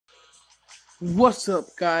What's up,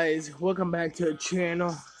 guys? Welcome back to the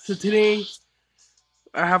channel. So today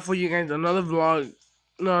I have for you guys another vlog,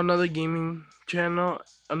 no, another gaming channel,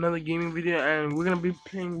 another gaming video, and we're gonna be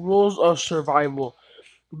playing Rules of Survival.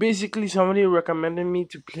 Basically, somebody recommended me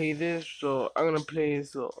to play this, so I'm gonna play it.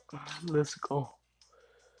 So let's go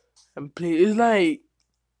and play. It's like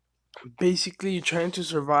basically you're trying to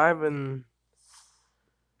survive, and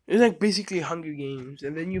it's like basically Hunger Games,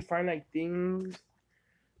 and then you find like things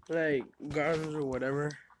like guns or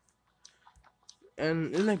whatever,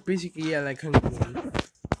 and it's like basically like Hunger Games.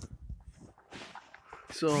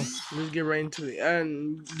 So let's get right into it.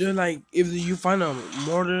 And they're like, if you find a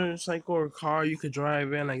motorcycle or car, you could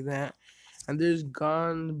drive in like that. And there's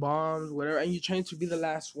guns, bombs, whatever, and you're trying to be the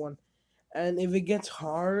last one. And if it gets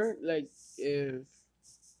hard, like if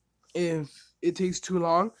it takes too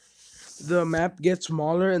long, the map gets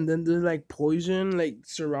smaller, and then there's like poison like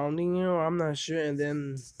surrounding you. I'm not sure, and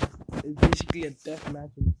then it's basically a death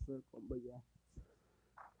match in the circle. But yeah,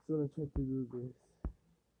 so let's try to do this.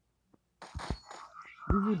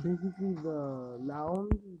 This is basically the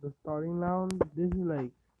lounge, the starting lounge. This is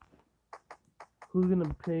like who's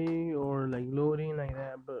gonna play or like loading like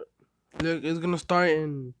that. But look, it's gonna start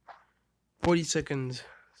in 40 seconds.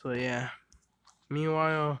 So yeah.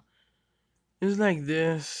 Meanwhile, it's like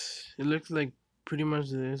this. It looks like pretty much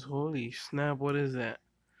this. Holy snap! What is that?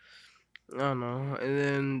 I don't know. And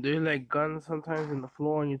then there's like guns sometimes in the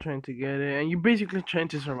floor, and you're trying to get it, and you're basically trying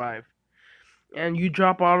to survive. And you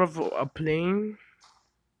drop out of a plane,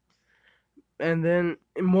 and then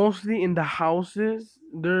mostly in the houses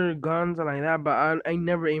there are guns and like that, but I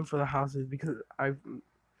never aim for the houses because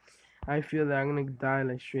I feel that I'm gonna die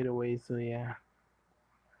like straight away. So yeah,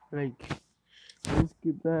 like let's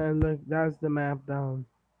skip that. And look, that's the map down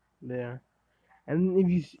there. And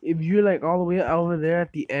if you're like all the way over there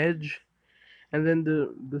at the edge, and then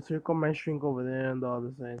the circle might shrink over there on the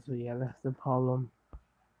other side. So yeah, that's the problem.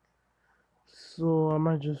 So I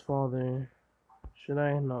might just fall there. Should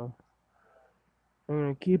I? No. I'm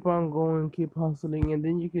gonna keep on going, keep hustling, and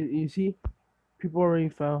then you see people already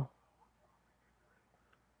fell.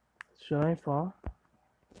 Should I fall?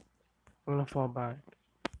 I'm gonna fall back.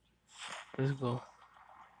 Let's go.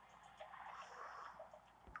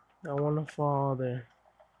 I wanna fall there.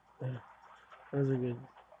 There. That's a good.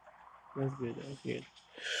 That's good. That's good.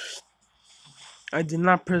 I did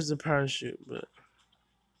not press the parachute, but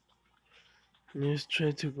let's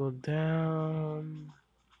try to go down.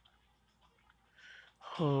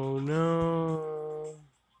 Oh no.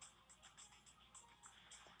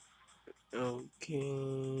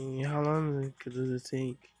 Okay. How long does it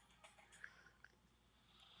take?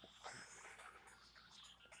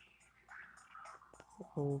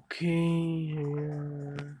 Okay.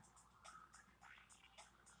 Here.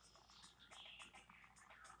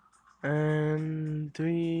 And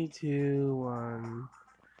 3, 2, 1.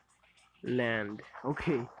 Land.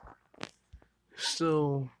 Okay.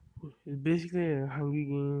 So it's basically a Hunger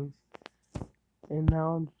Games. And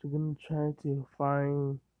now I'm just gonna try to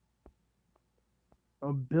find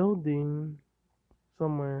a building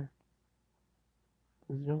somewhere.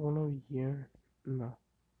 Is there one over here? No.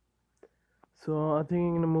 So I think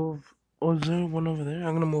I'm gonna move. Oh, is there one over there?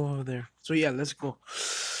 I'm gonna move over there. So yeah, let's go.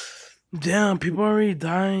 Damn, people are already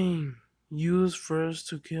dying. Use first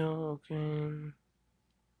to kill. Okay.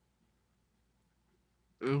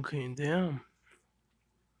 Okay, damn.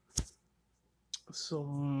 So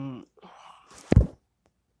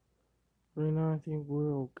right now I think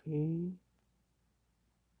we're okay,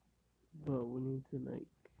 but we need to like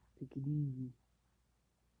take it easy.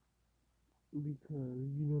 Because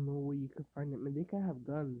you don't know where you can find them, and they can have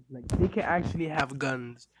guns. Like they can actually have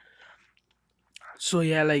guns. So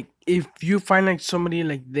yeah, like if you find like somebody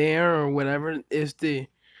like there or whatever is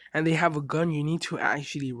and they have a gun, you need to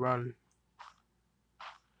actually run.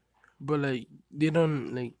 But like they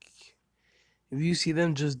don't like if you see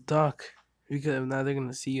them, just duck because if not, they're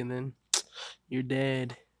gonna see you and then you're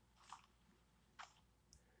dead.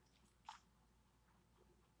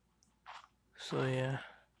 So yeah,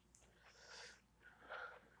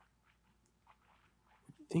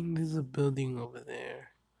 I think there's a building over there.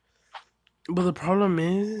 But the problem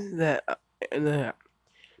is that the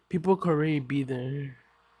people could already be there.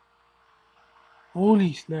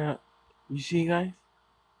 Holy snap! You see, guys?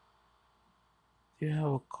 They have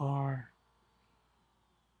a car.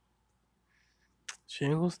 Should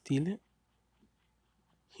I go steal it?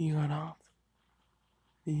 He got off.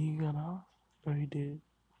 Did he got off? No, he did.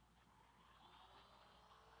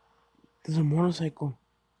 There's a motorcycle.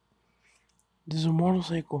 There's a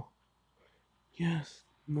motorcycle. Yes.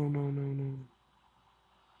 No, no, no, no.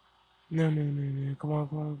 No, no, no, no. Come on,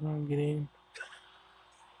 come on, come on. Get in.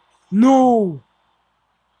 No!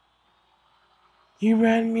 He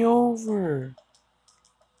ran me over.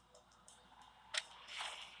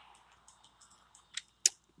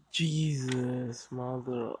 Jesus,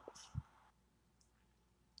 mother.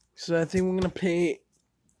 So I think we're gonna play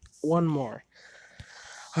one more.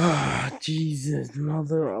 Ah, Jesus,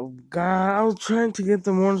 mother of God. I was trying to get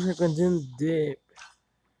the motorcycle and didn't dip.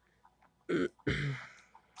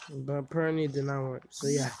 But apparently it did not work. So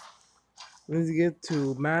yeah. Let's get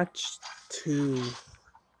to match 2.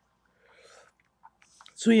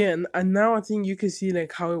 So yeah, and now I think you can see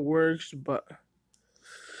like how it works, but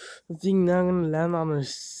I think now I'm gonna land on a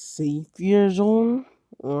safer zone.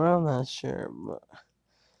 Or I'm not sure, but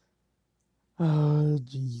oh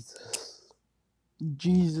Jesus.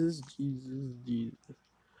 Jesus, Jesus, Jesus.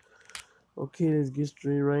 Okay, let's get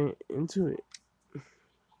straight right into it.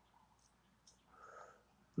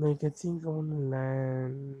 Like I think I wanna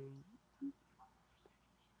land.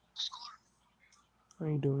 How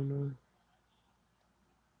you doing now?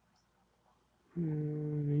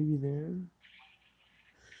 Maybe there.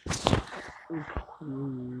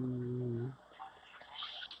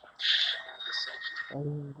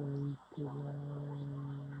 I'm going to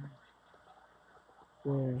land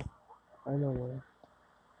where? I know where.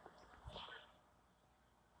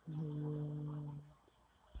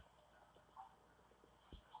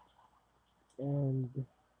 And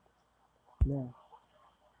now.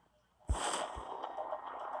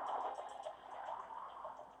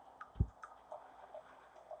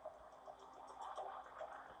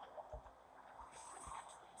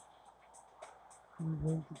 I'm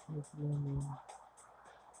going to press landing.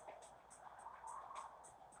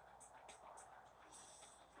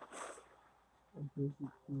 And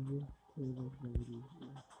basically this table is going to be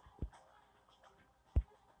here.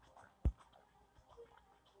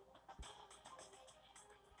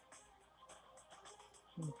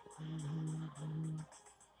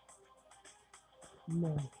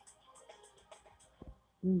 No,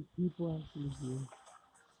 there's people actually here.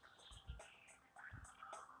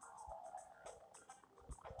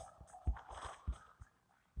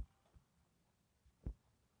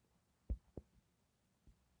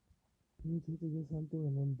 You need to get something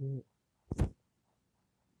and then do it.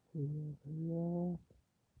 Yeah.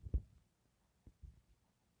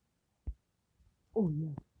 Oh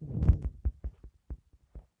yeah.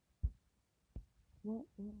 What?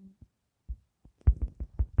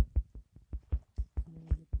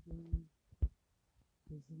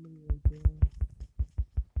 There's somebody right there.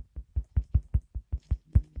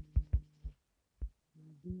 Let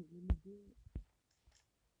me do it. Let me do it.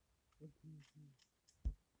 Okay.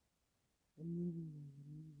 I'm leaving. I'm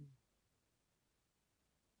leaving.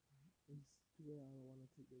 I swear I don't want to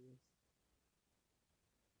take the risk.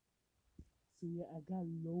 So yeah, I got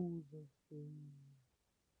loads of things.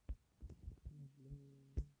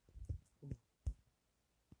 Oh,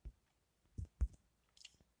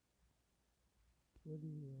 what do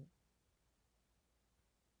you want?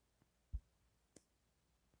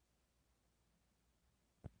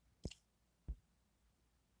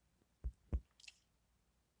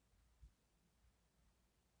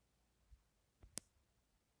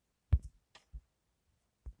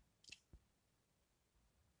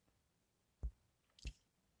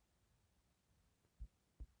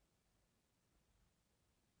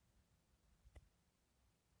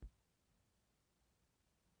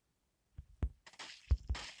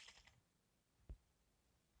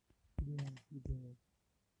 Yeah, you did.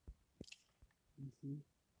 You see?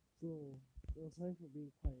 So, sorry for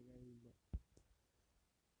being quiet, guys, but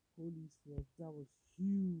holy smokes, that was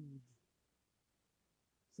huge.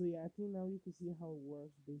 So yeah, I think now you can see how it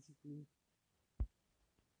works basically.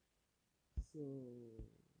 So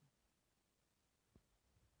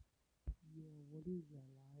yeah, what is that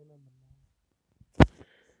line on the map?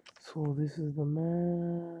 So this is the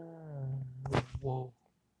map. Whoa.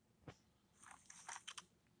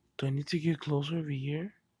 Do I need to get closer over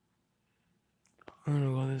here? I'm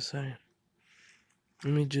gonna go this side.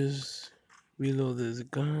 Let me just reload this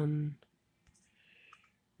gun.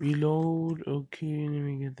 Reload. Okay, let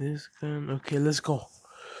me get this gun. Okay, let's go.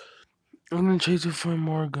 I'm gonna try to find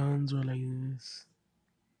more guns or like this.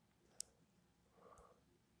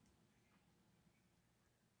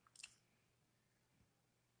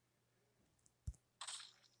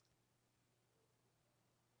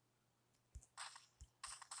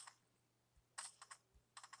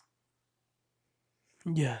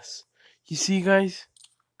 Yes. You see, guys?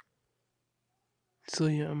 So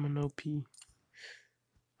yeah, I'm an OP.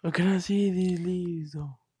 Oh, can I see these leaves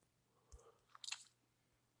though?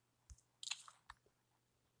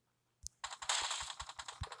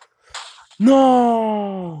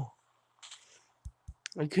 No!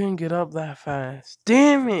 I couldn't get up that fast.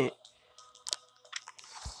 Damn it!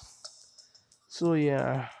 So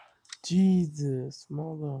yeah, Jesus,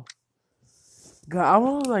 mother. God, I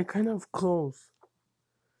was like kind of close.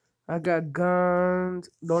 I got guns.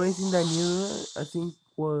 The only thing that I needed, I think,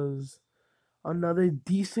 was another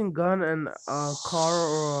decent gun and a car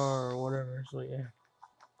or whatever. So yeah.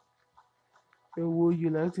 And would you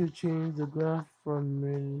like to change the graph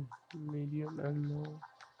from medium and low?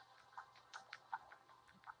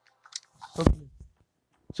 Okay.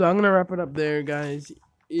 So I'm gonna wrap it up there, guys.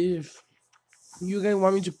 If you guys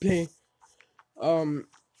want me to play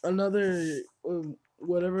another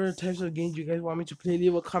whatever types of games you guys want me to play,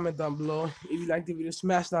 leave a comment down below. If you like the video,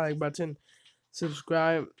 smash that like button,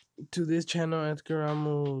 subscribe to this channel, Edgar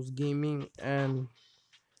Ramos Gaming, and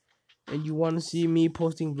you want to see me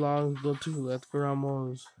posting vlogs, go to Edgar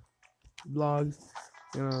Ramos vlogs.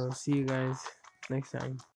 See you guys next time.